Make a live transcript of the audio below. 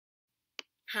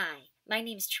Hi, my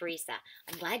name's Teresa.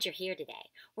 I'm glad you're here today.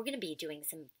 We're going to be doing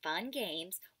some fun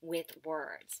games with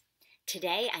words.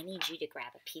 Today, I need you to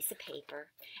grab a piece of paper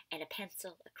and a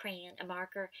pencil, a crayon, a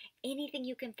marker, anything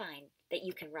you can find that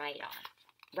you can write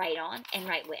on. Write on and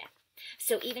write with.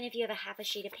 So even if you have a half a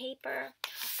sheet of paper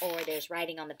or there's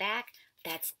writing on the back,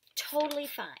 that's totally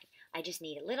fine. I just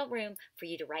need a little room for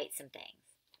you to write some things.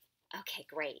 Okay,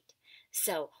 great.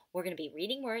 So we're going to be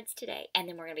reading words today, and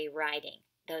then we're going to be writing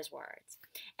those words.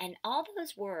 And all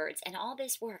those words and all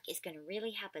this work is going to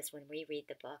really help us when we read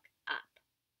the book up.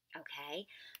 Okay?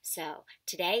 So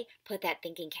today, put that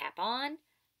thinking cap on,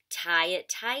 tie it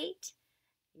tight,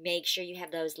 make sure you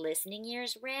have those listening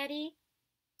ears ready.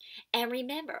 And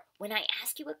remember, when I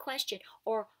ask you a question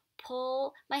or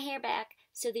pull my hair back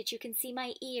so that you can see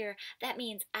my ear, that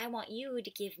means I want you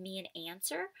to give me an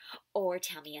answer or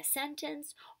tell me a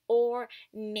sentence or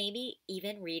maybe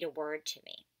even read a word to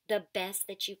me, the best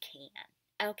that you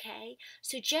can, okay?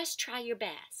 So just try your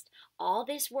best. All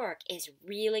this work is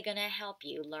really going to help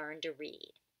you learn to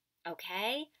read,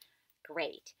 okay?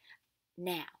 Great.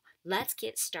 Now, let's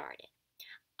get started.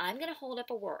 I'm going to hold up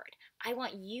a word. I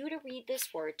want you to read this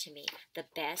word to me the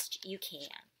best you can.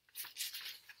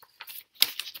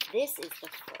 This is the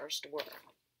first word.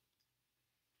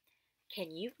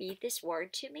 Can you read this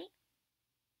word to me?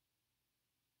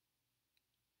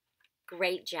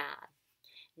 Great job.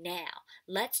 Now,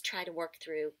 let's try to work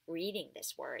through reading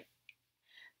this word.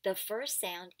 The first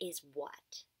sound is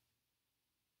what?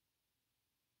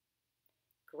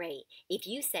 Great. If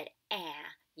you said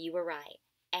ah, you were right.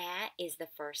 Ah is the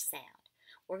first sound.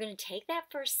 We're going to take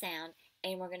that first sound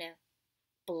and we're going to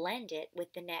blend it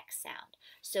with the next sound.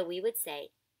 So we would say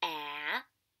ah,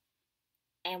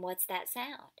 and what's that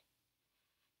sound?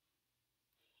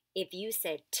 If you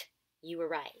said t, you were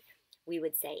right. We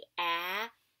would say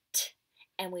ah, t,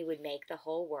 and we would make the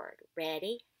whole word.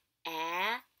 Ready?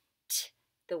 Ah, t.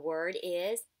 The word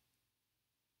is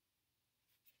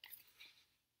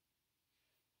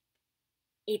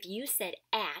if you said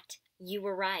at, you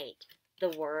were right. The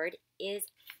word is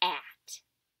at.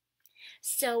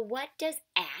 So what does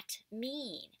at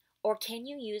mean? Or can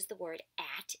you use the word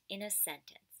at in a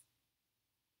sentence?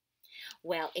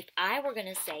 Well, if I were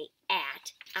going to say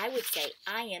at, I would say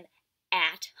I am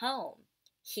at home.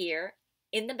 Here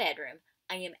in the bedroom,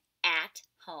 I am at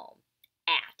home.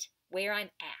 At, where I'm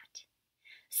at.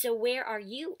 So where are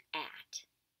you at?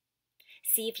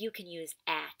 See if you can use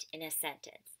at in a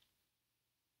sentence.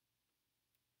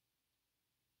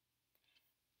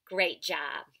 Great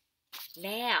job.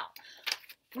 Now,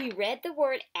 we read the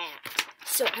word at,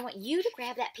 so I want you to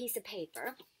grab that piece of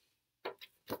paper,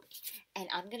 and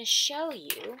I'm going to show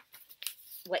you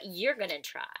what you're going to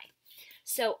try.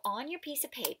 So on your piece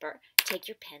of paper, take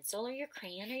your pencil or your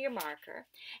crayon or your marker,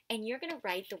 and you're going to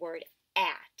write the word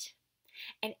at.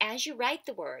 And as you write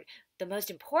the word, the most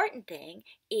important thing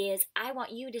is I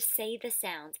want you to say the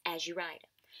sounds as you write them.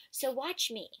 So watch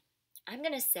me. I'm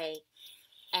going to say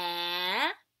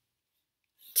at.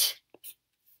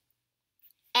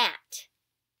 At.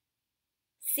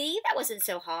 See, that wasn't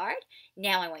so hard.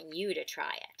 Now I want you to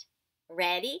try it.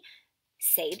 Ready?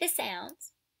 Say the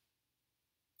sounds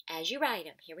as you write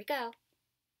them. Here we go.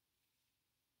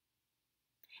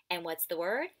 And what's the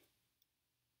word?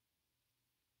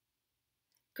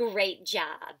 Great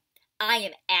job. I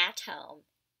am at home.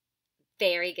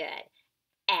 Very good.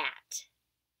 At.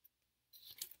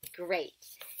 Great.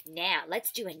 Now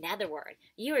let's do another word.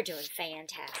 You are doing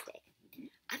fantastic.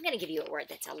 I'm going to give you a word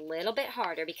that's a little bit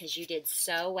harder because you did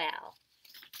so well.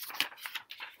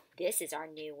 This is our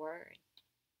new word.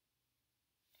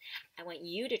 I want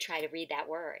you to try to read that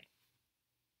word.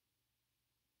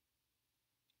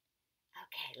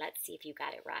 Okay, let's see if you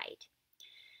got it right.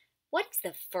 What is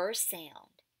the first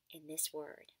sound in this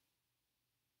word?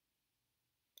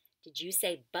 Did you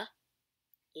say B?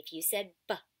 If you said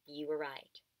B, you were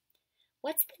right.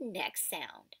 What's the next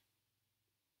sound?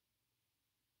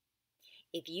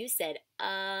 If you said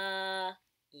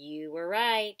you were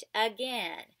right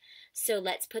again. So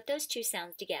let's put those two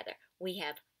sounds together. We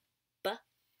have B,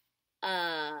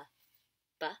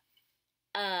 B,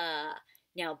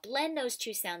 Now blend those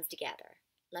two sounds together.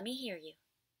 Let me hear you.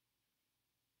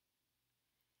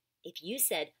 If you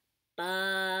said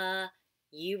ba,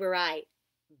 you were right.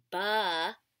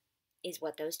 Ba is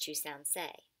what those two sounds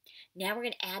say. Now we're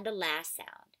going to add the last sound.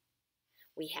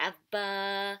 We have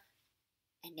ba,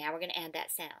 and now we're going to add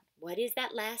that sound. What is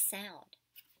that last sound?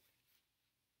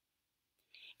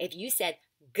 If you said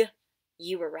g,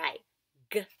 you were right.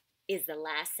 G is the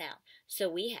last sound. So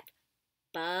we have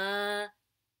ba,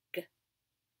 g,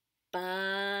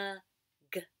 ba,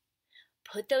 g.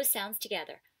 Put those sounds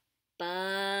together.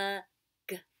 bug.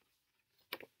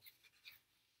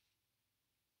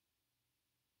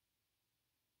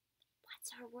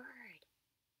 What's our word?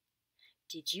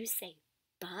 Did you say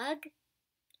bug?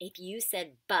 If you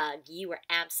said bug, you were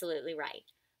absolutely right.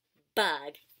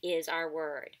 Bug is our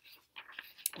word.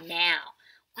 Now,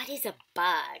 what is a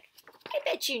bug? I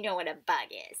bet you know what a bug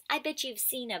is. I bet you've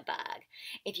seen a bug.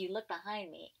 If you look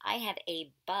behind me, I have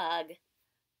a bug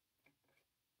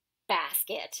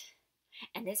basket.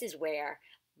 And this is where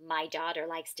my daughter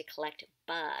likes to collect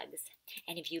bugs.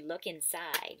 And if you look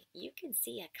inside, you can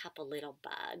see a couple little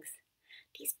bugs.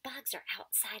 These bugs are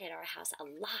outside at our house a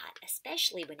lot,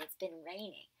 especially when it's been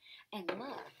raining. And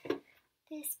look,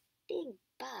 this big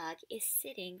bug is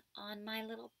sitting on my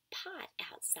little pot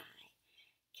outside.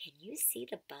 Can you see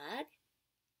the bug?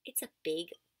 It's a big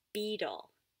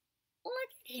beetle. Look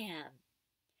at him.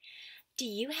 Do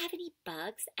you have any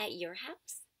bugs at your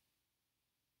house?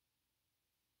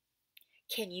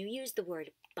 Can you use the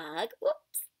word bug,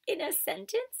 in a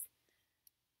sentence?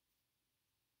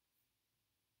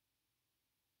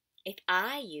 If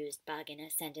I used bug in a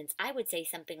sentence, I would say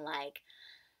something like,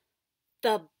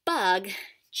 the bug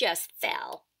just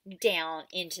fell down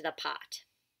into the pot.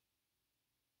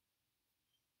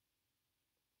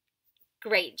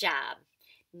 Great job.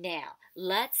 Now,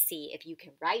 let's see if you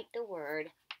can write the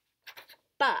word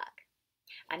bug.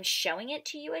 I'm showing it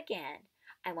to you again.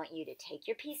 I want you to take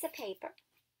your piece of paper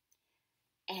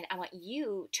and I want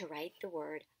you to write the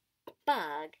word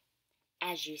bug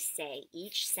as you say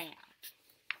each sound.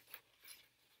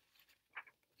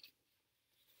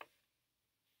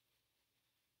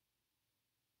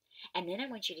 And then I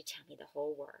want you to tell me the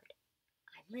whole word.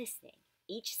 I'm listening.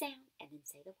 Each sound and then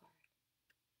say the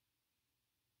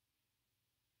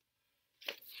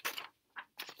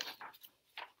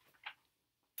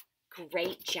word.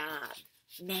 Great job.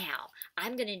 Now,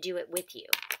 I'm going to do it with you,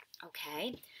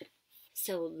 okay?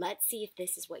 So let's see if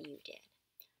this is what you did.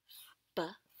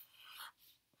 B-U-G.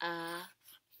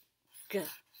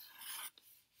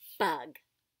 Bug.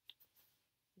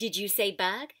 Did you say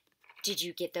bug? Did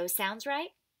you get those sounds right?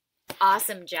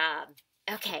 Awesome job.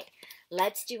 Okay,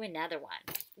 let's do another one.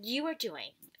 You are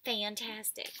doing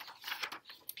fantastic.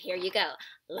 Here you go.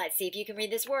 Let's see if you can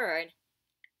read this word.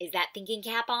 Is that thinking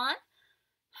cap on?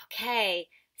 Okay,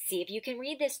 see if you can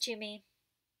read this to me.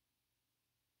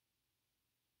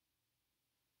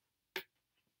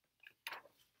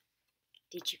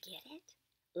 Did you get it?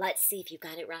 Let's see if you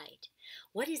got it right.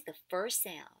 What is the first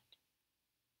sound?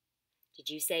 Did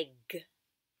you say G?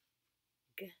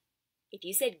 G. If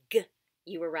you said G,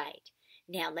 you were right.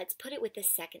 Now let's put it with the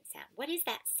second sound. What is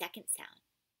that second sound?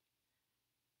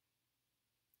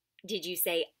 Did you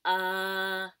say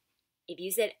If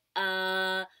you said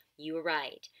you were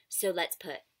right. So let's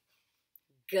put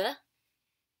G,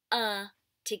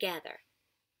 together.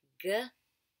 G,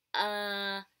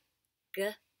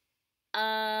 G,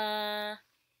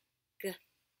 G.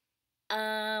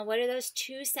 What are those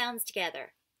two sounds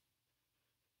together?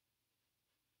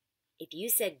 If you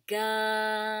said G,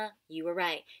 you were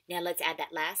right. Now let's add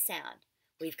that last sound.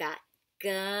 We've got G.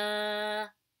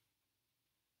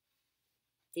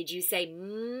 Did you say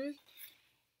mm?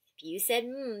 If you said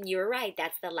mm, you were right.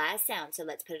 That's the last sound. So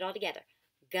let's put it all together.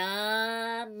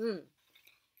 Gum.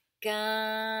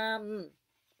 Gum.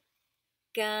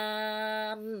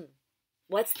 Gum.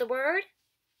 What's the word?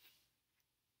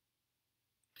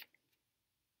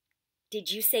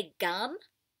 Did you say gum?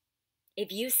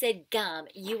 If you said gum,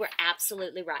 you were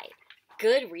absolutely right.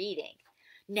 Good reading.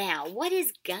 Now, what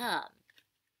is gum?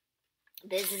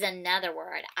 This is another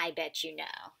word I bet you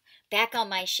know. Back on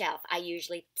my shelf, I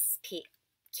usually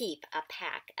keep a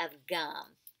pack of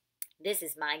gum. This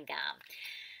is my gum.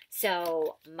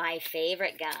 So my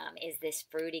favorite gum is this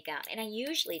fruity gum. And I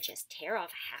usually just tear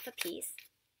off half a piece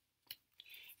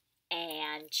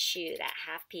and chew that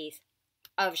half piece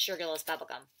of sugarless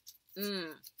bubblegum.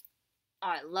 Mmm. Oh,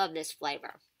 I love this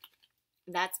flavor.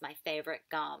 That's my favorite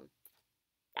gum.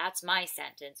 That's my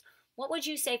sentence. What would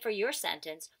you say for your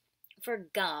sentence for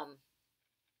gum?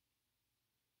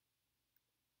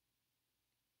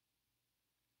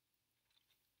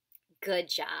 Good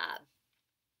job.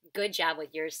 Good job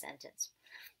with your sentence.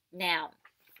 Now,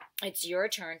 it's your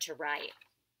turn to write.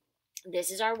 This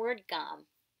is our word gum.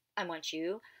 I want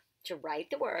you to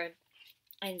write the word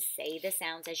and say the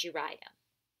sounds as you write them.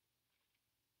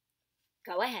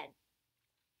 Go ahead.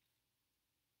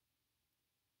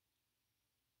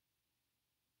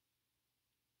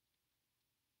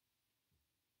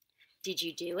 Did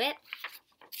you do it?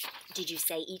 Did you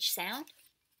say each sound?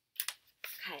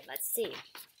 Okay, let's see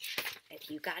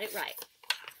if you got it right.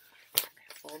 I'm going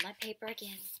to fold my paper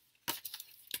again. Okay,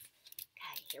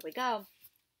 Here we go.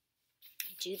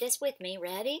 Do this with me.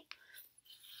 Ready?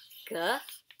 G,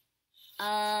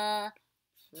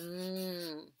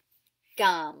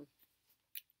 gum.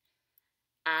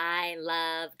 I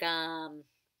love gum.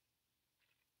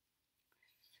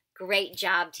 Great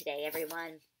job today,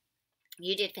 everyone.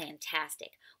 You did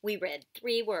fantastic. We read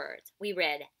 3 words. We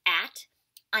read at.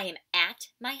 I am at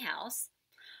my house.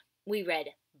 We read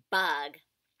bug.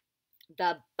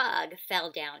 The bug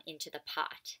fell down into the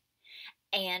pot.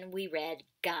 And we read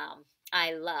gum.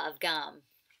 I love gum.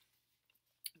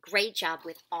 Great job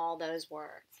with all those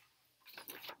words.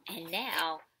 And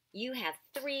now you have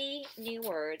 3 new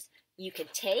words you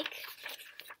could take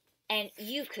and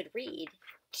you could read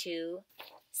to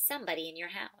somebody in your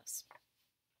house.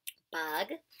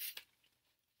 Bug,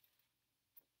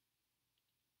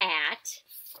 at,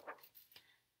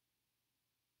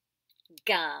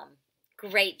 gum.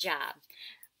 Great job.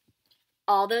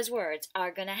 All those words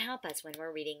are going to help us when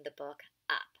we're reading the book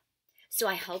up. So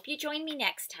I hope you join me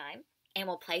next time and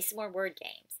we'll play some more word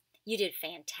games. You did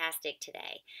fantastic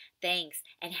today. Thanks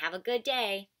and have a good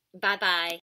day. Bye-bye.